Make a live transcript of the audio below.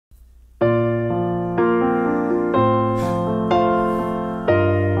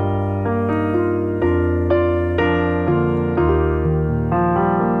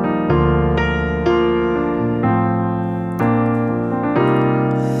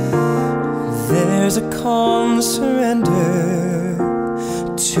There's a calm surrender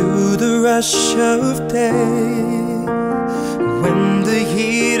to the rush of day, when the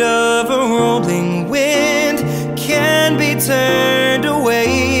heat of a rolling wind can be turned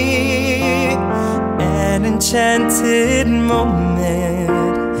away. An enchanted moment,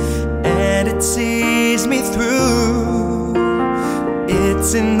 and it sees me through.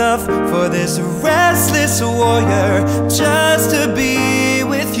 It's enough for this restless warrior just to be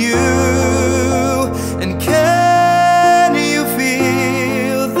with you. And can you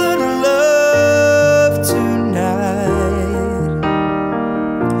feel the love tonight?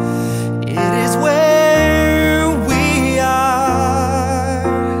 It is where we are.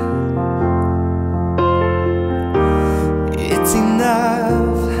 It's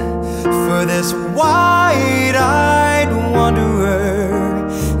enough for this wide-eyed wanderer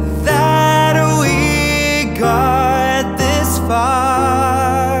that we got this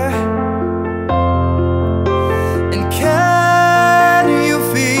far. And can you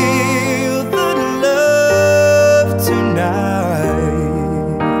feel the love tonight?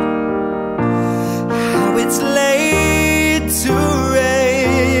 How it's laid to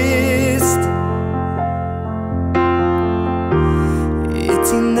rest.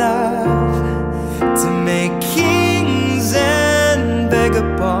 It's enough to make kings and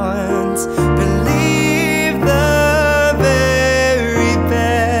vagabonds believe the very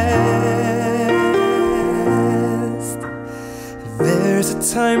best. There's a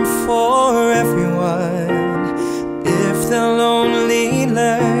time for everyone if they'll only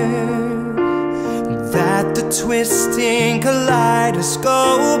learn that the twisting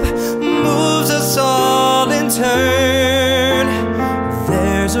kaleidoscope moves us all in turn.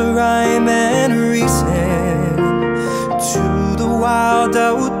 There's a rhyme and reason to the wild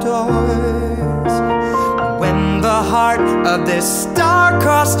outdoors, when the heart of this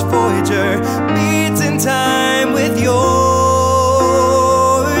star-crossed voyager beats in time with yours.